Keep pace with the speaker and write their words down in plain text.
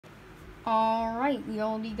Alright, we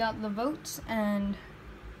already got the votes, and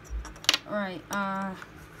alright,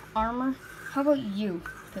 Armor, how about you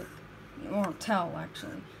pick, or Tell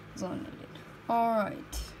actually, is eliminated.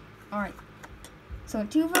 Alright, so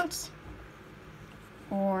 2 votes.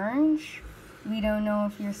 Orange, we don't know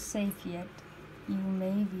if you're safe yet. You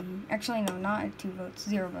may be, actually no, not at 2 votes,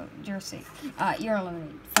 0 votes, you're safe. You're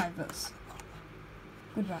eliminated, 5 votes.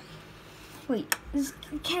 Goodbye. Wait,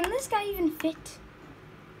 can this guy even fit?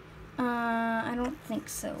 I don't think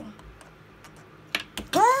so.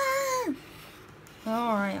 Ah!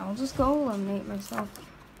 Alright, I'll just go eliminate myself.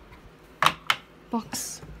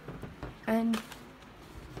 Box. And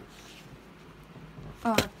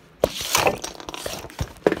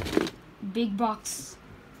big box.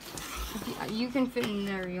 If you can fit in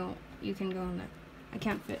there, you can go in there. I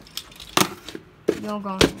can't fit. You'll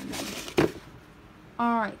go in there.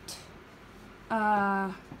 Alright.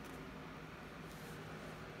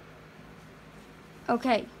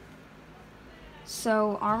 Okay,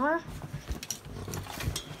 so Armor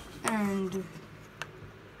and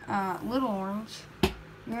Little Orange,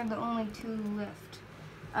 you're the only 2 left.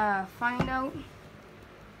 Find out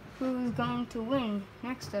who's going to win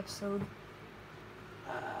next episode.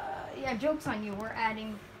 Yeah, joke's on you, we're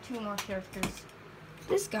adding 2 more characters.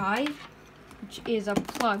 This guy, which is a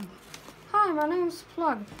Plug. Hi, my name's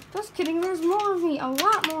Plug. Just kidding, there's more of me, a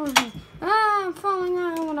lot more of me. I'm falling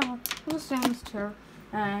out, whatever. This sounds terrible.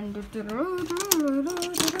 And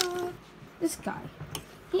this guy.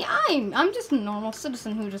 I'm just a normal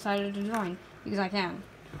citizen who decided to join because I can.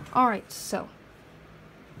 Alright, so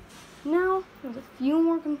now there's a few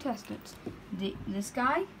more contestants. This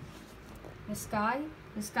guy,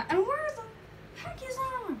 and where the heck is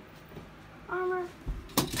Armor? Armor.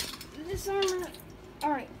 This Armor.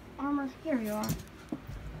 Alright, Armor, here you are.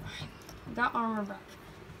 I got Armor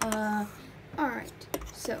back. Alright,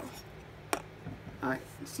 so. Alright,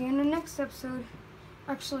 see you in the next episode.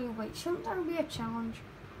 Actually, wait, shouldn't there be a challenge?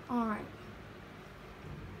 Alright.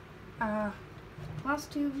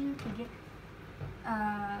 Last 2 of you to get,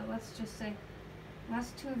 let's just say,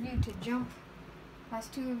 last 2 of you to jump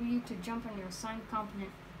on your assigned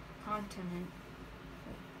continent.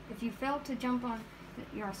 If you fail to jump on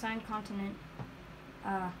your assigned continent,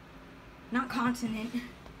 not continent,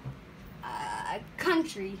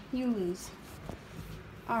 country, you lose.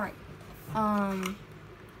 Alright.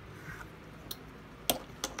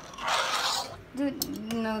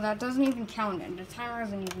 No, that doesn't even count, and the timer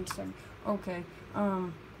hasn't even started. Okay,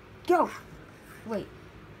 go! Wait,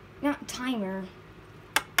 not timer.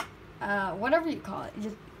 Whatever you call it.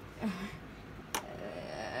 Just,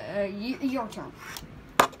 your turn.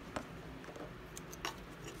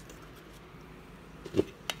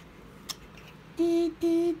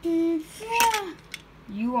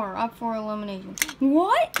 You are up for elimination.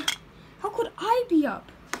 What? How could I be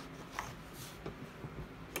up?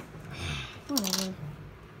 Whatever.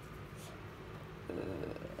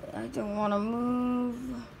 I don't want to move.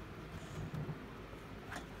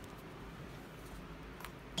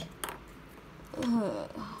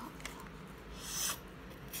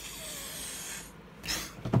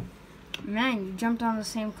 Man, you jumped on the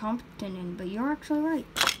same continent, but you're actually right.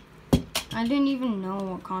 I didn't even know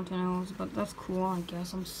what continent it was, but that's cool. I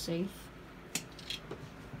guess I'm safe.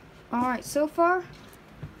 Alright, so far,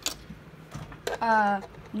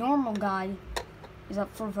 normal guy is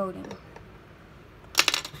up for voting.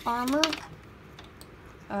 Armor,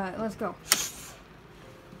 let's go.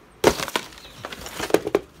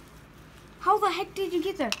 How the heck did you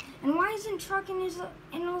get there? And why isn't Truck in his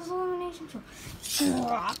elimination truck?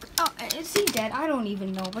 Truck. Oh, is he dead? I don't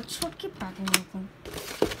even know, but Truck, get back in your thing.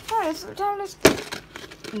 Alright, it's time to skip.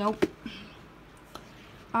 Nope.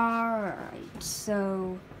 Alright,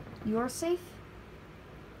 so you're safe?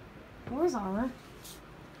 Where's Armor?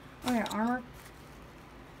 Okay, Armor.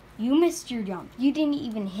 You missed your jump. You didn't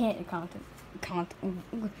even hit a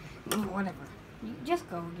whatever. You just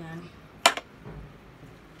go again.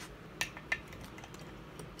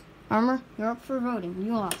 Armor, you're up for voting.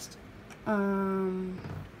 You lost.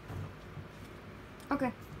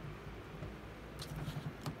 Okay.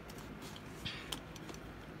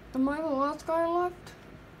 Am I the last guy left?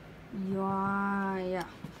 Yeah.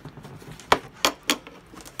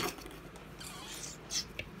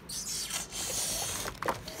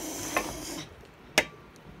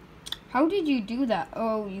 How did you do that?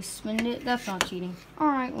 Oh, you spinned it? That's not cheating.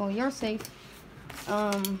 Alright, well, you're safe.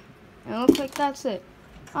 It looks like that's it.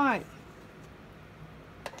 Alright.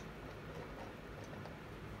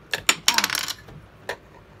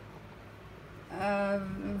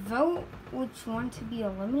 Vote which one to be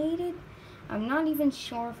eliminated. I'm not even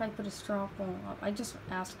sure if I put a straw poll up. I just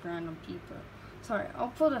asked random people. Sorry, I'll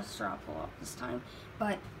put a straw poll up this time,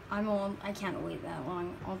 but I can't wait that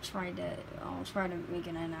long. I'll try to make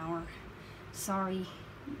it an hour. Sorry,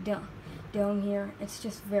 down here. It's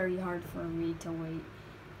just very hard for me to wait.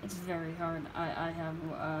 It's very hard. I have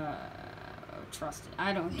trust.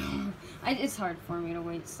 I don't know. It's hard for me to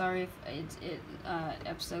wait. Sorry if it's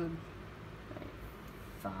episode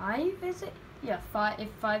 5, is it? Yeah, 5. If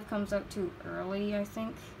 5 comes out too early, I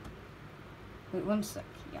think. Wait, 1 sec.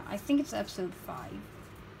 Yeah, I think it's episode 5.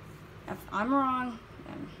 If I'm wrong,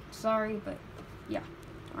 I'm sorry, but yeah.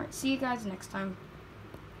 Alright, see you guys next time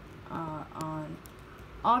on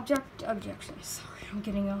Object Objections. Sorry, I'm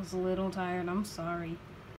getting a little tired. I'm sorry.